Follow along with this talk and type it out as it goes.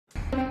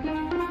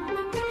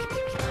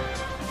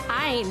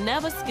ain't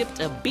never skipped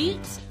a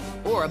beat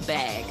or a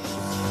bag.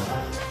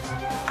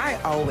 I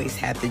always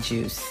had the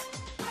juice,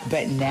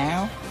 but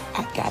now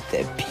I got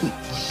the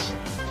peach.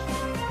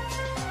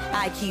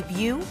 I keep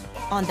you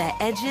on the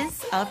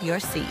edges of your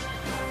seat.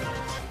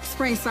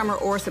 Spring, summer,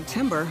 or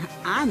September,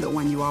 I'm the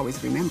one you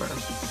always remember.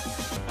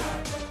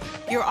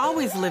 You're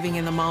always living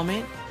in the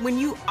moment when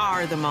you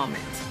are the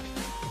moment.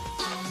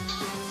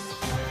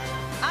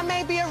 I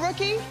may be a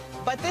rookie,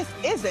 but this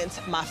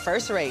isn't my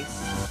first race.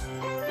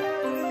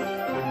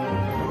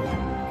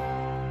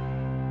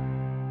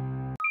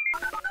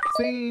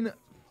 Scene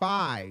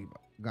 5,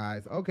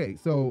 guys. Okay,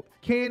 so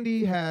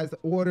Kandi has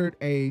ordered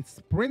a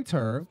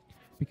sprinter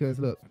because,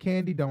 look,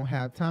 Kandi don't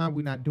have time.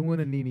 We're not doing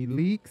a Nene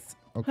leaks,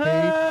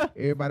 okay?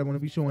 Everybody want to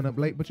be showing up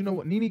late. But you know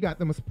what? Nene got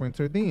them a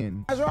sprinter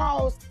then.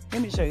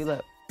 Let me show you,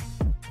 look.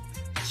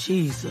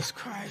 Jesus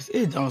Christ,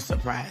 it don't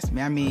surprise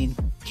me. I mean,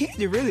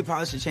 Kandi really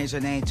probably should change her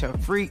name to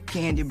Freak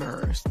Kandi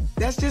Burruss.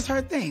 That's just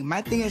her thing.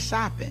 My thing is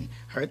shopping.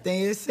 Her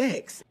thing is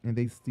sex. And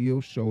they still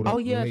showed up. Oh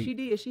yeah, late she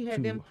did. She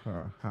had them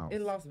her house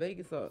in Las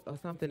Vegas or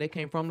something. They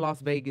came from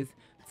Las Vegas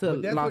to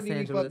But that's Los what Nene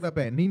Angeles. fucked up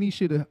at. Nene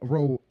should have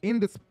rolled in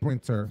the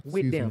sprinter With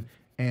excuse them. me,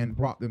 and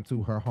brought them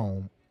to her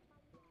home.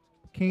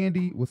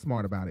 Kandi was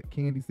smart about it.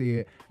 Kandi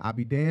said, I'll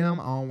be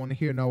damned. I don't want to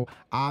hear no,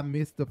 I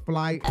missed the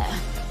flight.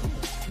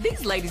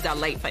 These ladies are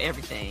late for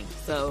everything.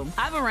 So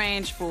I've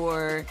arranged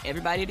for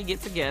everybody to get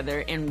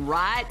together and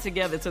ride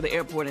together to the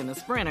airport in a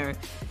sprinter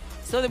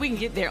so that we can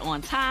get there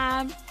on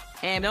time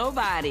and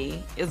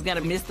nobody is going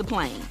to miss the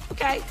plane,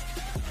 okay?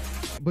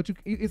 But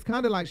it's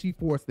kind of like she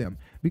forced them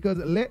because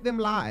let them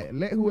lie.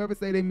 Let whoever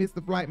say they missed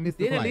the flight miss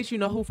the Then flight. at least you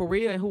know who for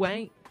real and who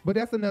ain't. But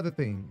that's another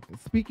thing.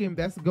 Speaking,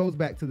 that goes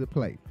back to the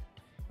play.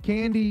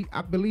 Kandi,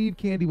 I believe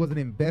Kandi was an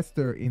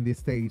investor in this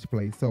stage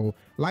play. So,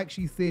 like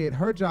she said,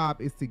 her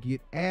job is to get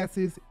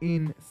asses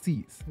in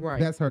seats. Right.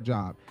 That's her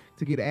job,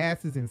 to get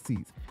asses in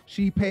seats.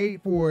 She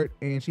paid for it,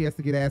 and she has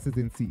to get asses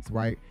in seats,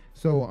 right?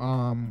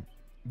 So,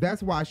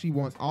 that's why she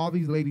wants all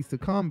these ladies to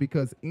come,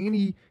 because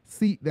any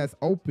seat that's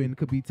open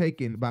could be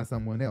taken by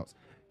someone else.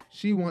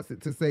 She wants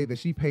it to say that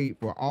she paid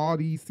for all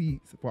these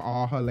seats for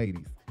all her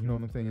ladies. You know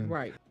what I'm saying?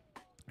 Right.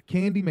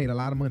 Kandi made a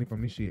lot of money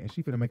from this shit, and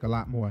she finna make a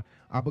lot more.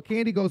 But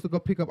Kandi goes to go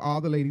pick up all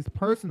the ladies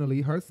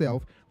personally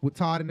herself with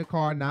Todd in the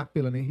car, not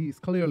feeling it. He's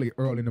clearly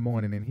early in the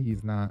morning, and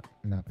he's not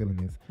feeling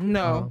this.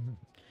 No,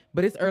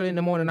 but it's early in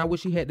the morning. I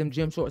wish he had them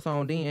gym shorts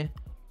on then.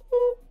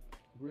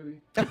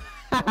 Really?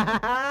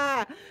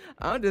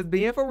 I'm just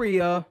being for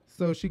real.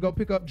 So she go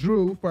pick up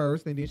Drew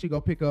first, and then she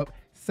go pick up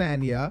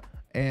Sanya.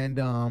 And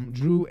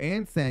Drew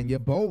and Sanya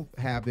both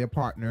have their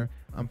partner.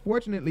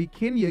 Unfortunately,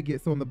 Kenya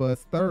gets on the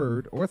bus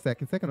second or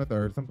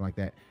third, something like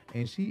that.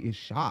 And she is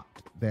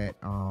shocked that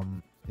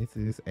this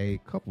is a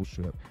couples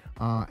trip.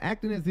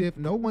 Acting as if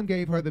no one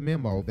gave her the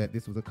memo that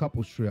this was a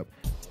couples trip.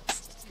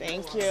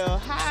 Thank you.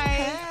 Hi.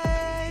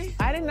 Hey.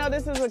 I didn't know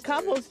this was a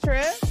couples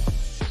trip.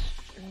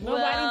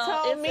 Nobody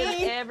told me.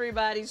 It's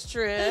everybody's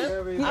trip.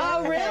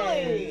 Oh,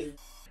 really?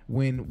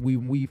 When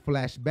we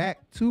flash back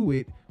to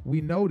it,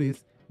 we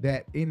notice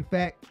that, in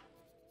fact,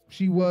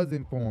 she was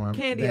informed.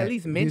 Kandi at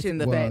least mentioned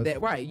the fact that,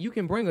 right, you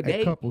can bring a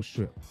date. A couples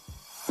trip.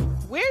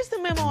 Where's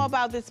the memo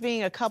about this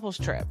being a couples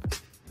trip?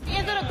 Is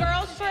it a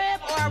girls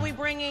trip or are we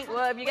bringing?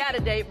 Well, if you got a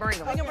date, bring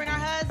them. We can bring our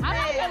husband. I'm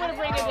not able to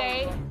bring a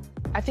date.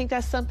 I think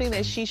that's something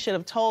that she should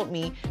have told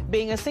me,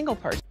 being a single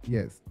person.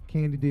 Yes,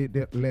 Kandi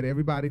did let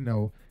everybody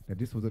know that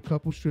this was a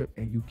couples trip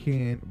and you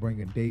can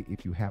bring a date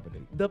if you have a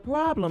date. The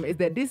problem is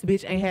that this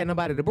bitch ain't had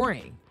nobody to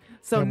bring.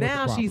 So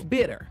now she's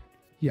bitter.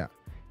 Yeah,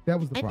 that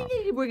was the problem. I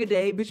think you bring a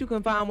date, but you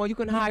couldn't find one. You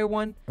couldn't hire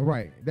one.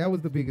 Right, that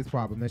was the biggest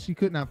problem, that she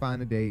could not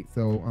find a date.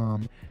 So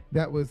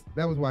that was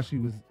why she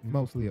was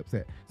mostly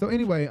upset. So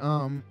anyway,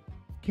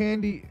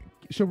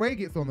 Sheree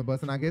gets on the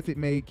bus, and I guess it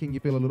made Kenya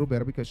feel a little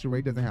better because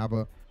Sheree doesn't have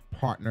a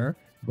partner.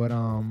 But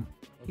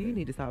you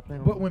need to stop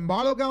playing. But when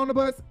Marlo got on the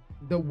bus,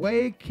 the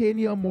way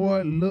Kenya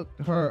Moore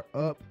looked her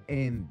up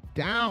and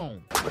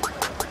down. Good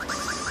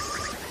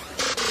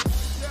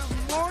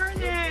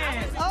morning.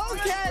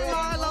 Okay,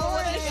 Marlo,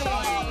 what is show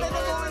up in the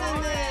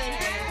morning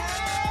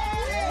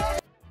then?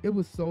 It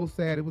was so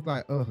sad. It was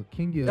like,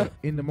 Kenya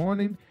in the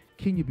morning.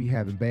 Kenya be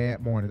having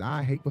bad mornings.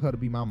 I hate for her to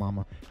be my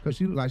mama because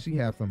she looked like she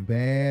have some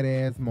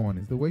badass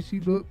mornings. The way she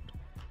looked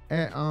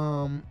at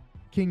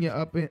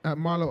Kenya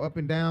Marlo up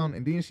and down,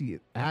 and then she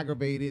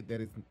aggravated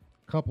that it's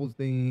couples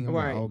thing. I'm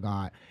like, oh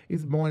God,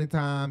 it's morning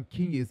time.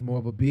 Kenya is more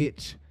of a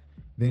bitch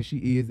than she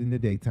is in the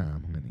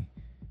daytime, honey.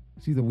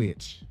 She's a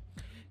witch.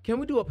 Can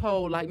we do a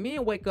poll? Like,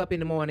 men wake up in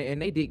the morning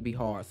and they dick be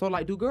hard. So,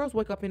 like, do girls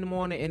wake up in the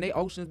morning and they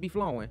oceans be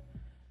flowing?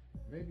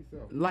 Maybe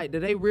so. Like, do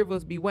they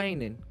rivers be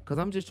waning? Because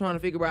I'm just trying to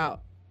figure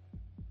out,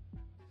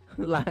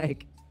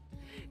 like,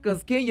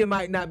 because Kenya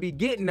might not be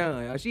getting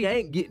none, or she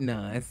ain't getting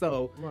none.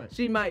 So,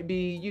 she might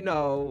be, you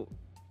know,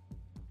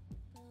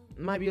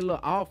 might be a little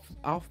off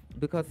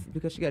because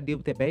she got to deal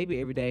with that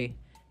baby every day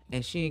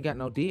and she ain't got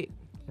no dick.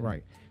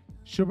 Right.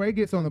 Sheree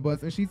gets on the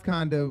bus and she's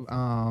kind of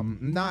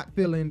not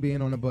feeling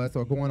being on the bus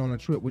or going on a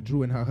trip with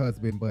Drew and her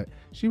husband, but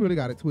she really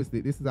got it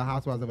twisted. This is a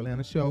Housewives of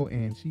Atlanta show,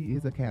 and she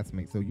is a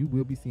castmate, so you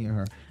will be seeing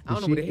her. I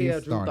don't know what the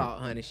hell Drew thought,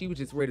 honey. She was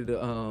just ready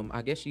to.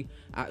 I guess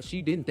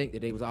she didn't think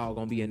that they was all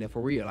gonna be in there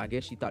for real. I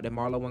guess she thought that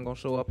Marlo wasn't gonna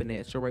show up and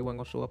that Sheree wasn't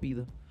gonna show up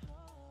either.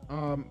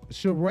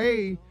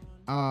 Sheree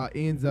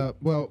ends up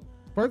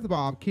First of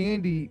all,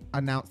 Kandi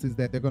announces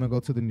that they're going to go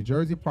to the New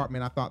Jersey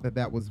apartment. I thought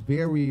that was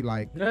very,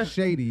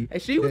 shady.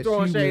 And she was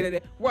throwing shade at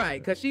it. Right,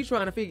 because she's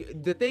trying to figure...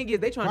 The thing is,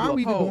 they trying to do a poll. Why are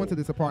we even going to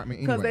this apartment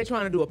anyway? Because they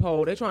trying to do a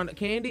poll.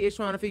 Kandi is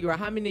trying to figure out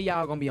how many of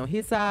y'all going to be on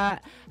his side,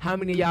 how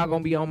many of y'all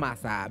going to be on my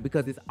side.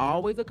 Because it's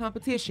always a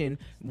competition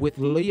with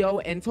Leo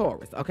and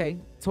Taurus, okay?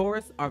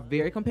 Taurus are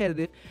very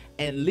competitive,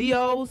 and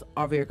Leos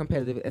are very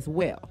competitive as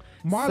well.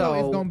 Marlo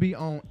is going to be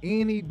on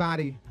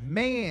anybody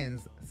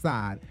man's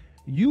side.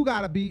 You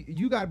gotta be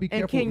careful.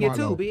 And Kenya with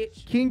Marlo. too,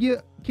 bitch.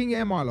 Kenya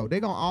and Marlo, they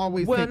gonna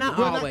always not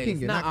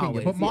Kenya,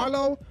 but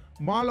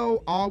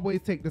Marlo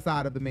always take the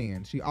side of the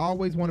man. She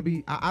always want to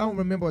be. I don't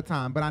remember a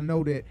time, but I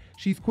know that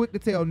she's quick to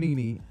tell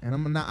Nene,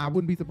 and I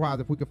wouldn't be surprised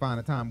if we could find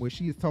a time where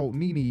she has told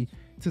Nene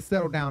to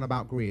settle down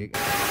about Greg.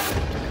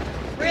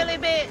 Really,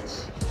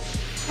 bitch?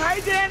 Hi,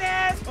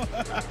 Dennis.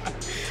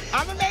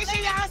 I'm gonna make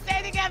sure y'all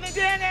stay together,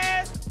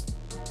 Dennis.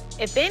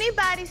 If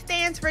anybody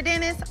stands for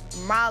Dennis,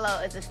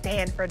 Marlo is a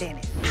stand for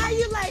Dennis. How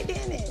you like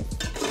Dennis?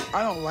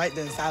 I don't like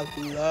Dennis. I love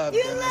Dennis. You love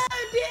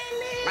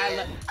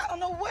Dennis? I don't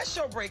know what's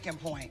your breaking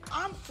point.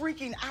 I'm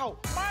freaking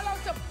out. Marlo,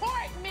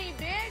 support me,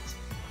 bitch.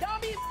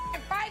 Don't be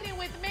fighting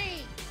with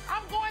me.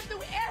 I'm going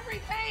through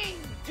everything.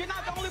 You're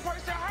not the only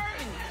person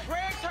hurting.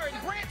 Greg's hurting.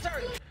 Brent's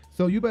hurting.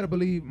 So you better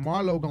believe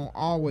Marlo gonna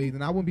always,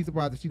 and I wouldn't be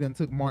surprised if she done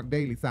took Mark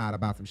Daly's side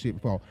about some shit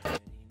before.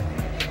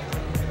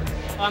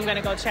 I'm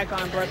gonna go check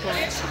on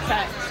Brooklyn.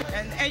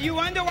 And you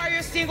wonder why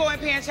you're single and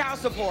paying child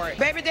support.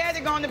 Baby daddy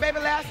gone to baby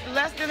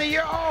less than a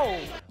year old.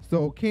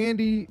 So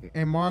Kandi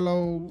and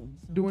Marlo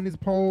doing this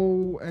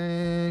poll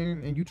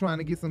and you trying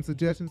to get some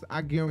suggestions,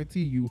 I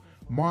guarantee you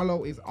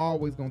Marlo is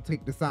always gonna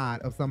take the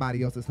side of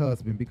somebody else's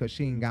husband because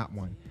she ain't got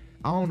one.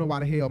 I don't know why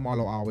the hell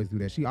Marlo always do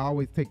that. She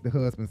always take the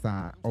husband's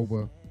side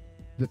over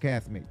the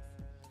castmates.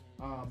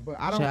 But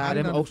I don't. Child,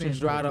 them oceans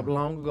dried up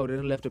long ago. They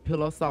done left a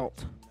pillow of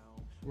salt.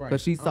 Right.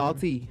 Because she's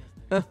salty.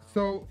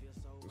 So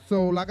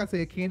like I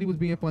said, Kandi was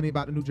being funny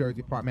about the New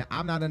Jersey apartment.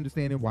 I'm not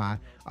understanding why.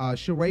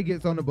 Sheree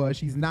gets on the bus.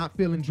 She's not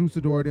feeling Drew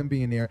Sidora them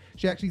being there.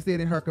 She actually said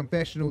in her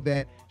confessional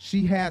that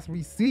she has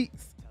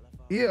receipts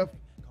if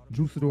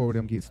Drew Sidora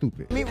them get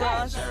stupid. Meet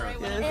Ross.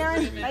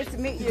 Aaron, nice to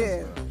meet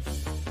you.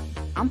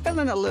 I'm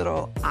feeling a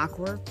little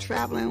awkward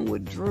traveling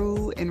with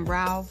Drew and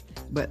Ralph,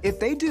 but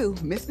if they do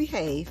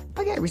misbehave,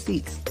 I got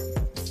receipts.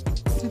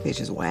 That bitch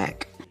is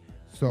whack.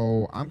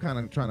 So I'm kind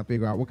of trying to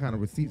figure out what kind of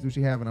receipts do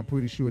she have, and I'm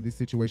pretty sure this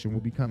situation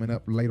will be coming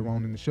up later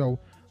on in the show,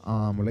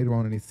 or later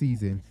on in this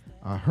season.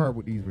 Her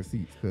with these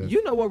receipts.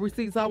 You know what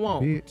receipts I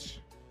want, bitch.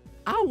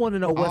 I want to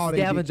know what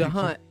scavenger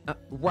hunt.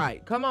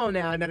 Right, come on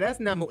now. Now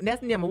that's number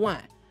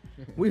one.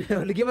 We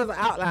to give us an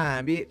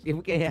outline, bitch. If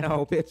we can't have the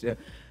whole picture.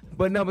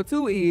 But number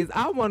two is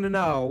I want to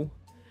know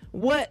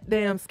what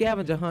damn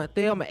scavenger hunt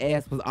Thelma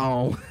ass was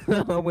on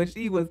when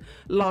she was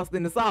lost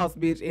in the sauce,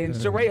 bitch. And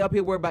Sheree up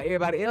here worried about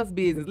everybody else's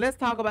business. Let's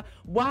talk about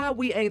why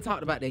we ain't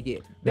talked about that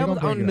yet. That was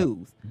on the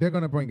news. They're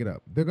going to bring it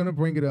up. They're going to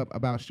bring it up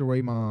about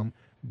Sheree mom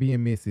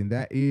being missing.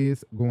 That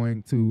is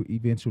going to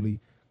eventually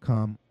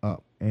come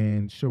up.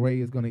 And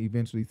Sheree is going to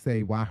eventually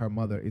say why her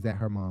mother is at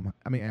her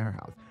her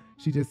house.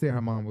 She just said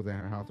her mom was at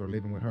her house or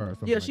living with her or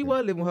something. Yeah, she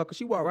was living with her because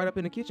she walked right up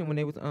in the kitchen when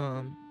they was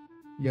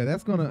Yeah,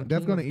 that's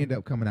gonna end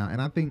up coming out, and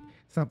I think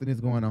something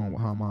is going on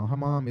with her mom. Her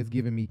mom is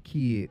giving me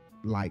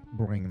kid-like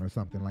brain or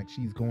something, like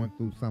she's going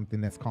through something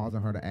that's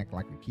causing her to act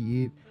like a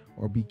kid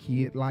or be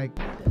kid-like.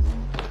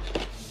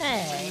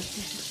 Hey.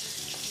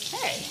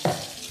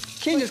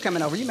 Kenya's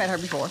coming over. You met her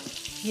before.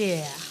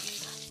 Yeah.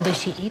 Does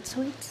she eat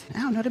sweets?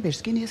 I don't know. The bitch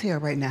skinny as hell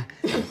right now.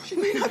 She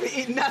may not be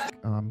eating nothing.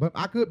 But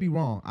I could be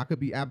wrong. I could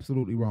be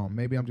absolutely wrong.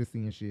 Maybe I'm just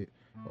seeing shit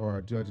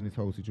or judging this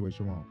whole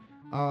situation wrong.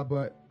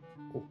 But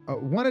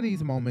one of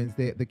these moments,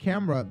 the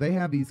camera, they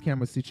have these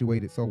cameras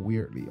situated so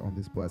weirdly on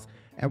this bus.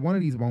 At one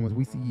of these moments,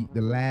 we see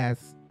the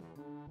last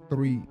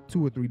 2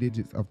 or 3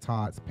 digits of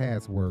Todd's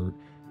password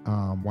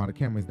while the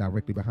camera is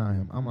directly behind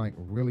him. I'm like,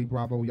 really,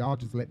 Bravo? Y'all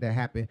just let that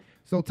happen?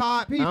 So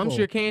Todd people, I'm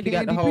sure Kandi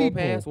got the whole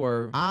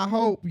password. I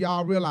hope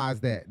y'all realize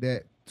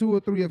that 2 or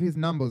 3 of his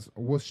numbers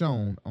was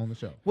shown on the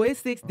show. Well, it's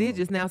 6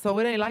 digits now, so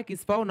it ain't like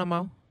it's 4 no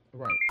more.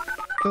 Right.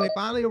 So they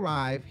finally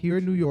arrive here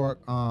in New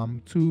York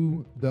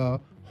to the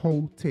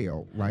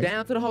hotel, right?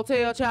 Down to the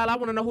hotel, child. I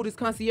want to know who this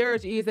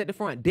concierge is at the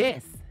front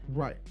desk.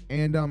 Right.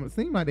 And it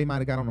seemed like they might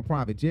have got on a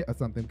private jet or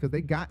something because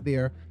they got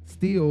there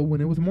still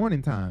when it was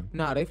morning time.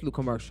 Nah, they flew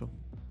commercial.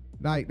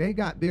 Like, they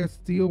got there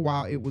still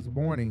while it was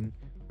morning,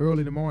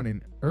 early in the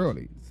morning,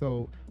 early.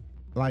 So,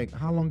 like,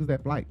 how long is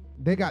that flight?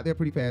 They got there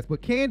pretty fast.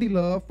 But Kandi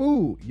love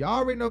food. Y'all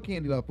already know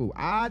Kandi love food.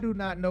 I do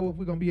not know if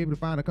we're going to be able to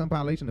find a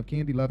compilation of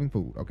Kandi loving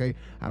food, okay?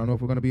 I don't know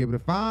if we're going to be able to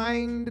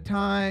find the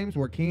times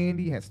where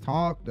Kandi has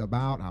talked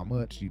about how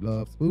much she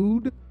loves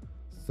food.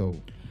 So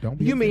don't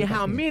be. You mean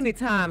how many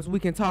times we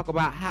can talk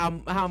about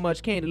how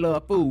much Kandi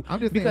love food?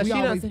 I'm just saying because we she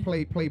always doesn't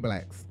play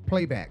playbacks.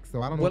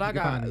 So I don't know. Well, if I you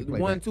can got find any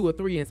 1, playbacks. 2, or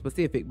 3 in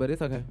specific, but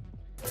it's okay.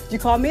 You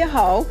call me a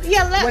hoe.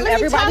 Yeah, when let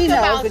everybody me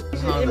talk knows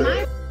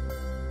about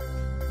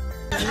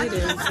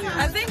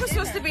I think we're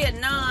supposed to be at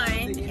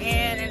 9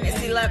 and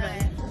it's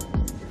 11.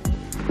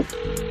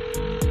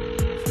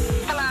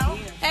 Hello?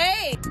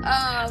 Hey,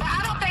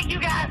 I don't think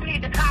you guys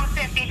need to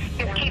constantly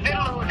just keep it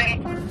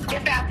moving.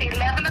 It's after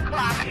 11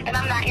 o'clock, and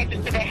I'm not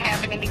interested in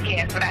having any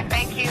guests, but I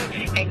thank you,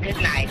 and good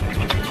night.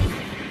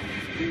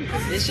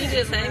 Did she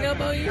just hang up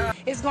on you?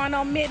 It's going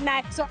on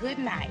midnight, so good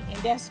night. And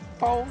that's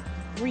for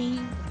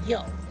real.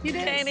 You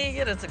can't even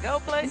get a to-go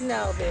place?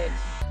 No, bitch.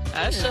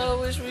 I sure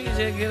wish we could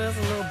just get us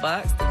a little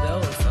box to go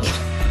or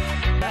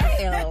something.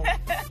 Damn.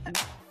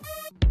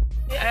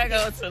 I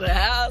go to the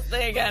house,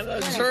 they ain't got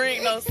no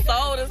drink, no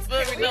sodas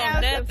for me, no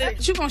nothing.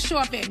 You gonna show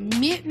up at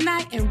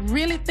midnight and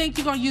really think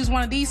you're gonna use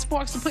one of these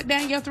forks to put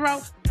down your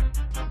throat?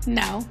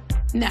 No,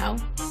 no,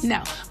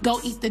 no.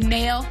 Go eat the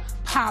nail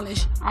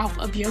polish off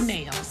of your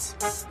nails.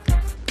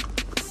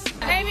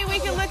 Maybe we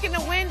can look in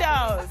the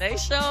windows. They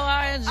sure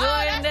are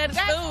enjoying that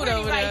food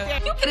over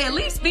there. You could at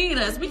least feed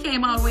us. We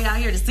came all the way out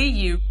here to see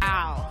you.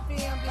 Ow.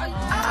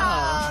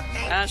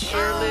 I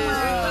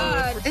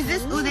surely Is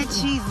this, ooh, that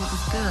cheese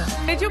looks good.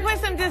 Did you put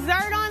some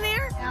dessert on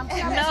there?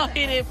 No,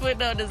 he didn't put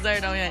no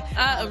dessert on here.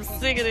 I am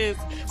sick of this.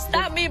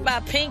 Stop me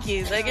by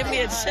pinkies. They give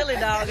me a chili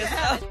dog or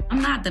something.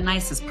 I'm not the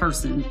nicest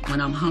person when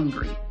I'm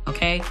hungry,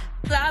 okay?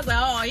 So I was like,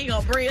 oh, he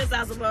gonna bring us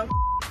out some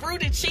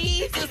fruited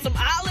cheese and some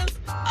olives?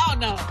 Oh,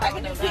 no. I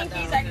can do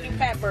pinkies, I can do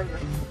fat burger.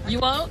 You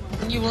want?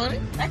 You want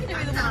it? I can do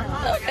either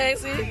one. Okay,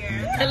 see?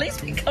 At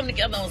least we come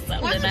together on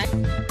something tonight.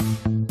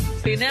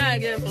 See, now I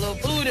get a little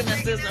food in my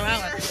system.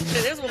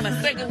 This is when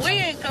my second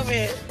wind come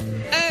in.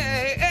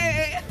 Hey,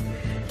 hey.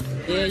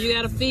 Yeah, you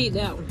gotta feed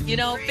that one. You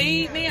don't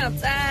feed me, I'm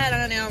tired,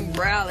 honey. I'm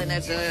growling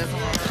at your ass.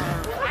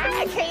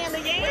 Hi,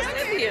 Kandi.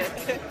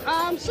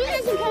 She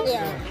hasn't come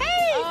here.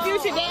 Hey,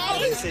 future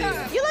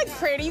daddy. You look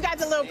pretty. You got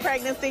the little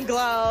pregnancy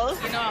glow.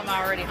 You know I'm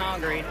already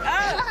hungry.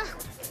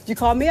 you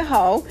call me a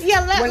hoe.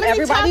 Yeah, when let me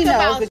everybody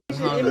talk knows.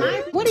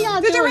 about What are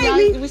y'all Did you doing?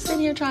 read me? We're sitting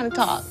here trying to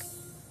talk.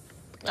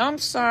 I'm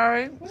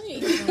sorry. You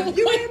hear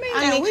me?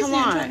 I mean, come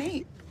on. Trying to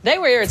eat. They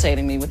were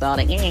irritating me with all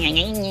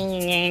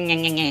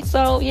the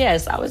So,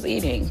 yes, I was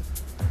eating.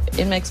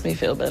 It makes me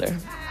feel better.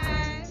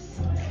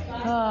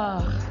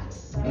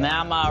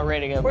 Now I'm all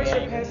ready to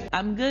go.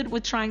 I'm good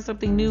with trying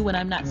something new when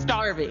I'm not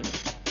starving.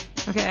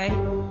 Okay?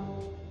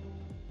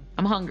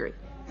 I'm hungry.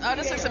 Oh,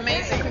 this looks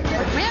amazing. We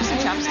have some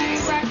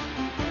chopsticks.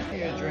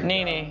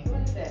 Nene,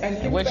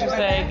 what you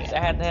say? I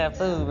had to have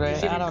food,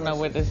 right? I don't know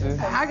what this is.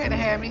 I gotta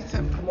have me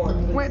some.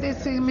 What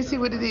this? Let me see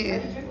what it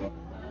is.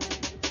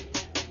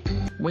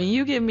 When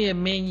you give me a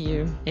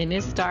menu and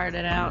it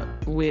started out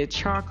with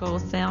charcoal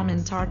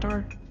salmon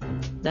tartare,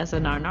 that's a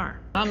nar-nar.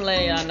 I'm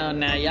letting y'all know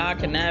now, y'all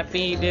cannot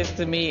feed this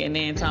to me and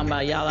then talking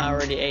about y'all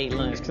already ate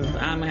lunch, because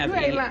I'm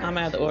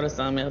gonna have to order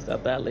something else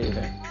after I leave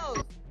here.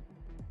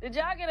 Did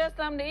y'all get us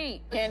something to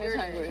eat? Kandi's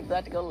hungry.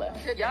 About to go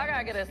left. Y'all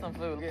gotta get us some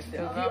food.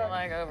 I'm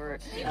like over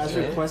it. As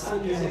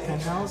requested, you're in the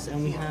penthouse,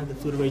 and we have the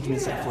food arrangement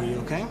set for you,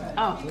 okay?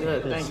 Oh,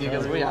 good. Thank you,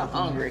 because we are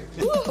hungry.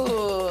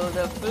 Ooh,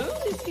 the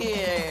food is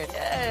here.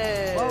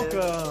 Yes.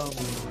 Welcome.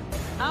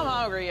 I'm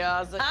hungry,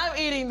 y'all. So I'm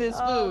eating this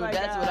food.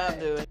 That's what I'm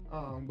doing.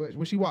 But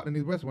when she walked in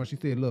this restaurant, she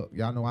said, "Look,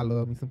 y'all know I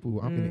love me some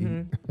food. I'm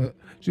finna eat."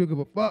 She don't give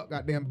a fuck.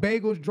 Goddamn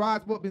bagels, dry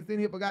spot, been sitting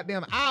here for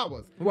goddamn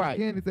hours. Right.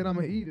 Kandi said, "I'm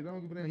gonna eat it. I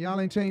don't give a damn. Y'all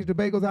ain't changed the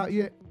bagels out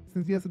yet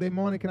since yesterday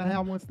morning. Can I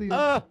have one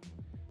still?"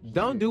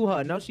 Don't do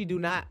her. No, she do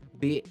not,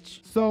 bitch.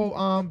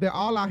 So they're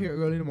all out here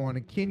early in the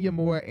morning. Kenya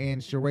Moore and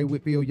Sheree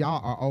Whitfield,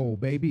 y'all are old,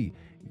 baby.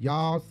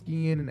 Y'all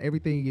skin and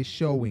everything is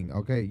showing,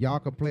 okay? Y'all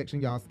complexion,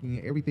 y'all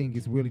skin, everything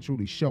is really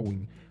truly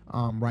showing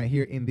right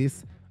here in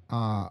this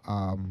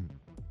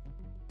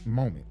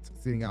moment.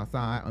 Sitting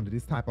outside under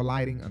this type of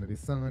lighting, under this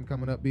sun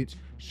coming up, bitch.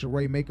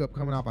 Sheree makeup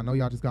coming off. I know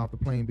y'all just got off the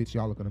plane, bitch.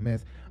 Y'all looking a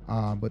mess.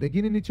 But they're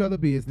getting each other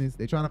business.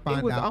 They're trying to find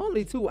out. It was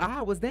only 2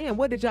 hours. Damn,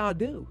 what did y'all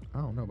do?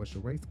 I don't know, but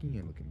Sheree's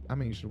skin looking,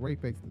 Sheree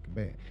face looking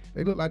bad.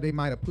 They look like they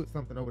might have put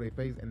something over their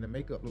face, and the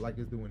makeup look like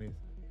it's doing this,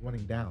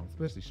 running down,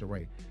 especially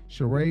Sheree.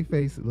 Sheree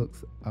face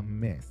looks a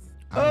mess.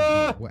 I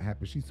don't know what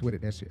happened. She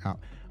sweated that shit out.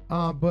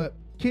 But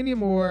Kenya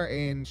Moore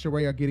and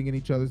Sheree are getting in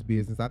each other's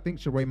business. I think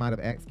Sheree might have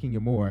asked Kenya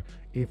Moore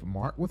if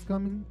Mark was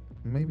coming.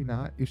 Maybe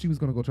not. If she was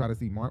going to go try to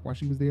see Mark while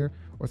she was there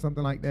or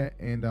something like that.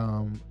 And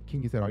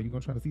Kenya said, "Are you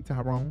going to try to see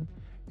Tyrone?"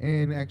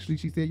 And actually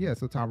she said, "Yeah."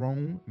 So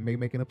Tyrone may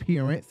make an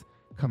appearance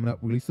coming up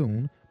really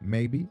soon.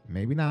 Maybe,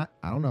 maybe not.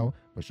 I don't know.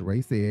 But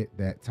Sheree said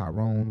that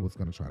Tyrone was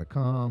going to try to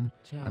come.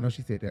 I know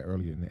she said that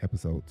earlier in the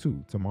episode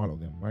too, to Marlo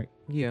them, right?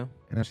 Yeah.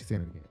 And now she's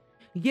saying it again.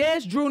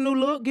 Yes, Drew new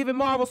look, giving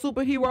Marvel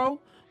superhero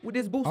with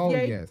this bustier. Oh,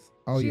 yes.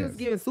 Oh, she yes. was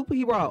giving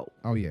superhero.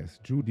 Oh, yes.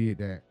 Drew did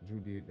that.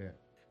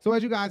 So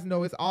as you guys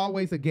know, it's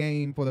always a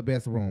game for the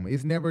best room.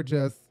 It's never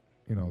just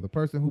You know, the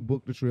person who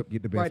booked the trip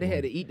get the best. Right, they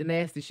had room. to eat the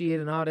nasty shit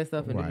and all that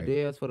stuff and Right. the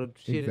deals for the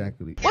shit.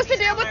 Exactly. What's the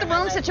deal with the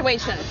room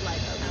situation?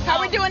 How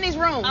we doing these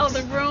rooms? Oh,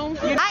 the rooms?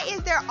 Why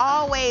is there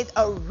always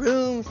a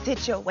room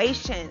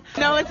situation?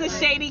 No, it's a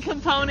shady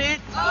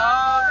component.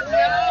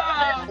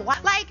 Oh, no.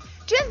 What? Like,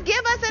 just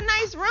give us a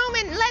nice room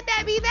and let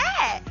that be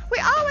that. We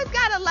always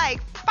gotta,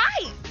 like,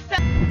 fight.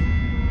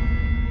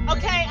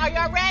 Okay, are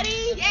y'all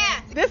ready?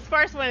 Yeah. This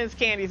first one is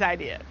Kandi's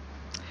idea.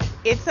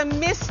 It's a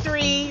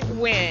mystery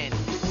win.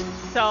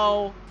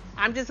 So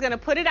I'm just gonna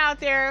put it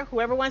out there.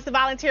 Whoever wants to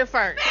volunteer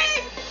first.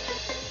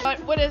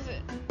 What is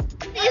it?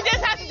 You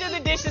just have to do the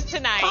dishes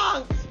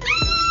tonight.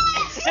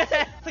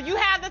 So you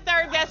have the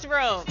third best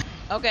room.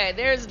 Okay,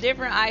 there's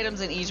different items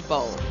in each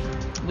bowl.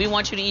 We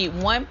want you to eat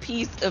one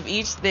piece of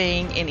each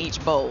thing in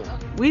each bowl.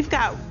 We've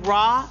got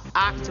raw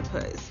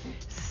octopus,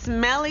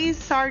 smelly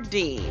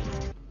sardines.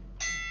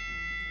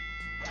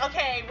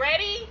 Okay,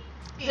 ready,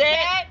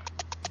 set,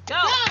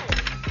 go.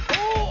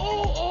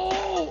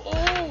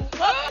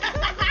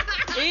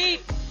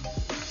 Eat.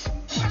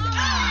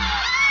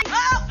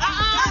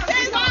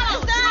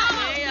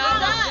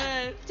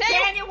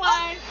 Tanya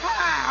won.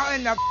 How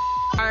in the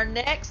Our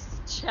next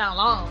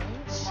challenge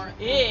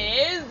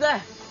is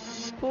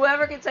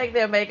whoever can take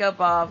their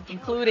makeup off,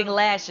 including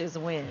lashes,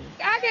 wins.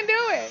 I can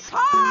do it.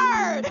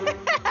 Hard.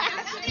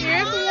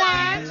 Here's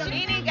one.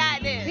 Nene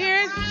got this.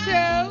 Here's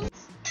two.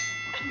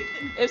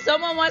 If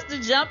someone wants to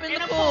jump in the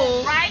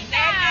pool right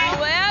now,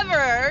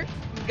 whoever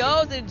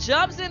goes and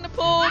jumps in the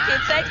pool can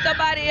take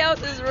somebody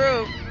else's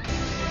room.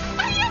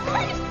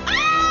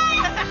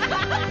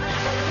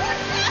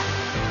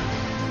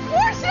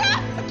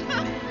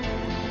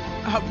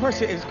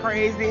 Porsha is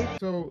crazy.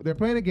 So they're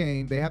playing a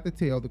game. They have to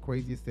tell the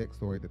craziest sex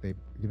story that they,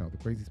 you know, the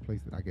craziest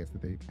place that I guess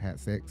that they've had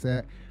sex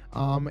at.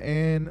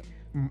 And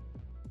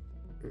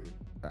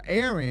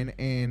Aaron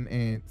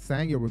and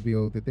Sanya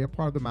revealed that they're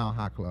part of the Mile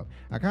High Club.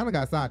 I kind of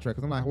got sidetracked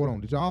because I'm like, hold on,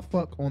 did y'all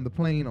fuck on the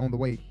plane on the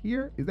way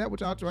here? Is that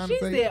what y'all trying to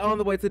say? She said on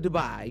the way to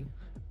Dubai.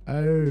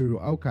 Oh,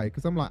 okay.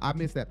 Because I'm like, I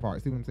missed that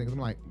part. See what I'm saying? 'Cause I'm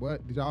like,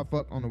 what? Did y'all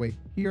fuck on the way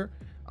here?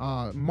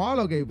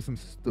 Marlo gave us some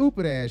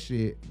stupid ass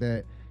shit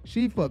that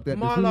she fucked at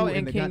Marlo the zoo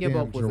and the Kenya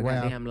goddamn both was a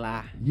giraffe. goddamn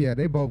lie. Yeah,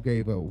 they both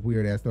gave a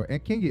weird ass story.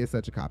 And Kenya is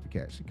such a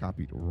copycat. She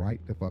copied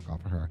right the fuck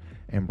off of her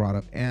and brought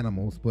up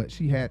animals, but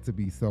she had to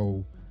be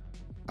so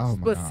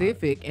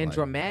specific and like,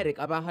 dramatic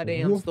about her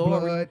damn wolf story.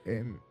 blood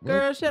and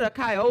Girl, shut up,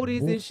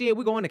 coyotes wolf. and shit.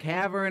 We go in the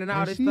cavern and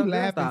all And this she stuff. Girl,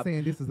 laughing stop.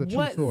 saying this is a true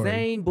what story.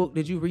 Zane book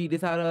did you read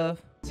this out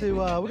of? We're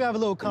gonna have a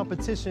little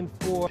competition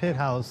for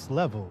penthouse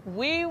level.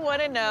 We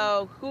want to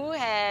know who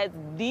has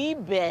the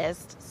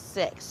best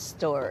sex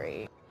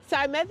story. So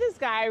I met this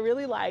guy, I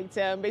really liked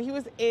him, but he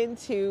was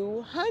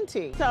into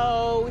hunting.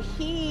 So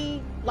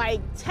he like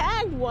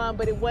tagged one,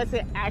 but it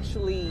wasn't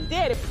actually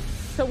dead.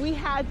 So we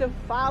had to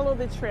follow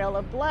the trail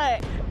of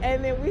blood.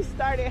 And then we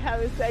started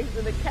having sex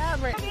in the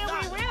cavern. And then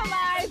we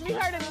realized we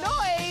heard a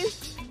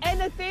noise and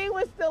the thing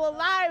was still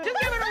alive. Just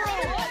give it a room.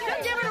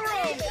 Just give it a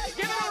room.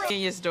 Give it a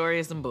room. Your story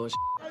is some bullshit.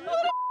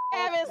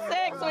 Having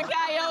sex with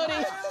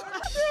coyotes.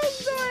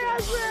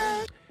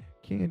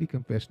 Kandi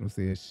Confessional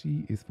says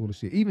she is full of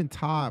shit. Even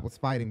Todd was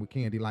fighting with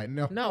Kandi like,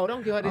 no. No,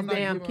 don't give her this I'm not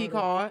damn giving key her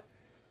card.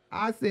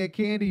 I said,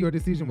 Kandi, your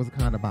decision was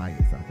kind of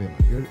biased. I feel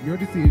like your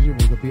decision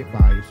was a bit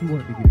biased. She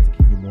wanted to give it to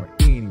Kenya Moore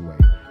anyway.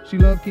 She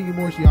loved Kenya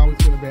Moore. She always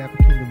feeling bad for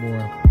Kenya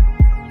Moore.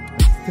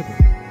 It's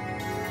typical.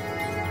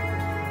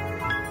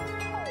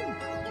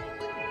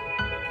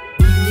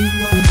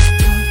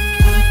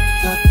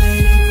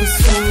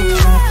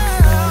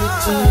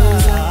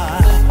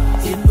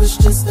 It was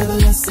just a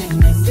blessing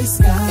in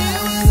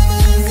disguise.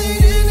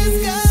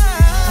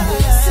 A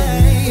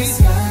blessing in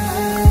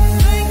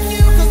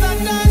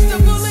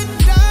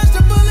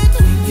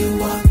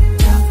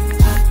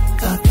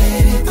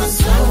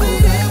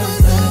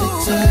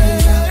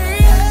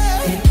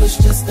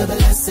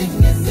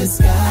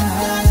disguise.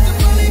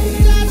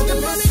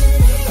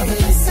 A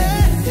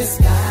blessing in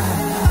disguise.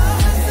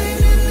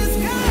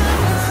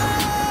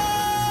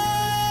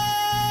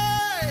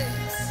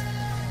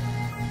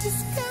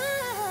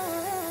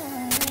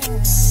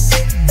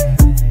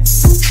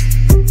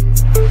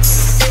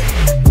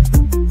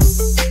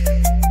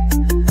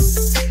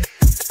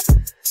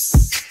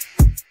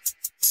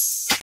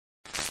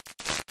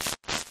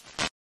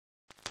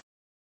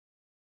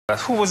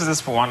 Who was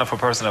this wonderful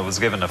person that was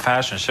given a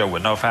fashion show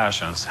with no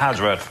fashions? How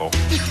dreadful.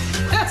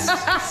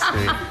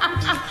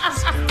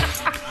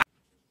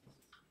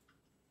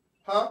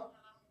 Huh?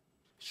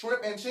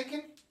 Shrimp and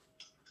chicken?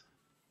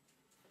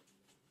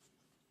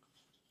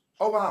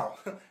 Oh, wow.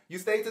 You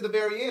stayed to the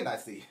very end, I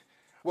see.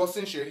 Well,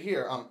 since you're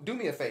here, do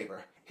me a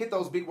favor. Hit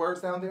those big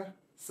words down there.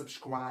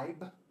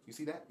 Subscribe. You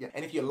see that? Yeah.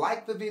 And if you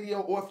liked the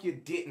video or if you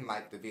didn't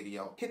like the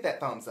video, hit that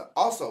thumbs up.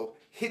 Also,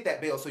 hit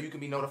that bell so you can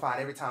be notified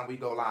every time we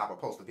go live or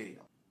post a video.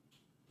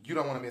 You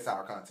don't want to miss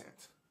our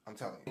content. I'm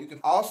telling you. You can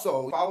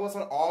also follow us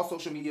on all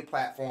social media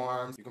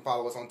platforms. You can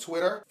follow us on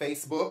Twitter,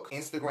 Facebook,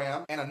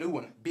 Instagram, and a new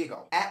one, Big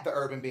O, at The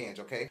Urban Binge,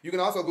 okay? You can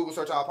also Google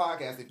search our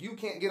podcast. If you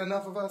can't get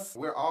enough of us,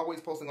 we're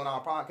always posting on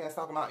our podcast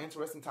talking about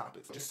interesting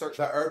topics. Just search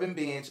The Urban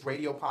Binge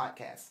Radio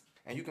Podcast.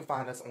 And you can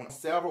find us on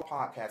several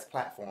podcast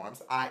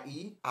platforms,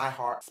 i.e.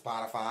 iHeart,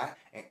 Spotify,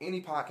 and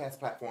any podcast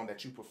platform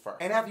that you prefer.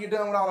 And after you're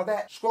done with all of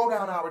that, scroll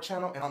down our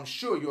channel, and I'm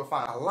sure you'll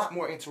find a lot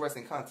more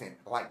interesting content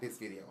like this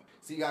video.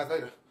 See you guys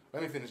later.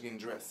 Let me finish getting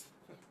dressed.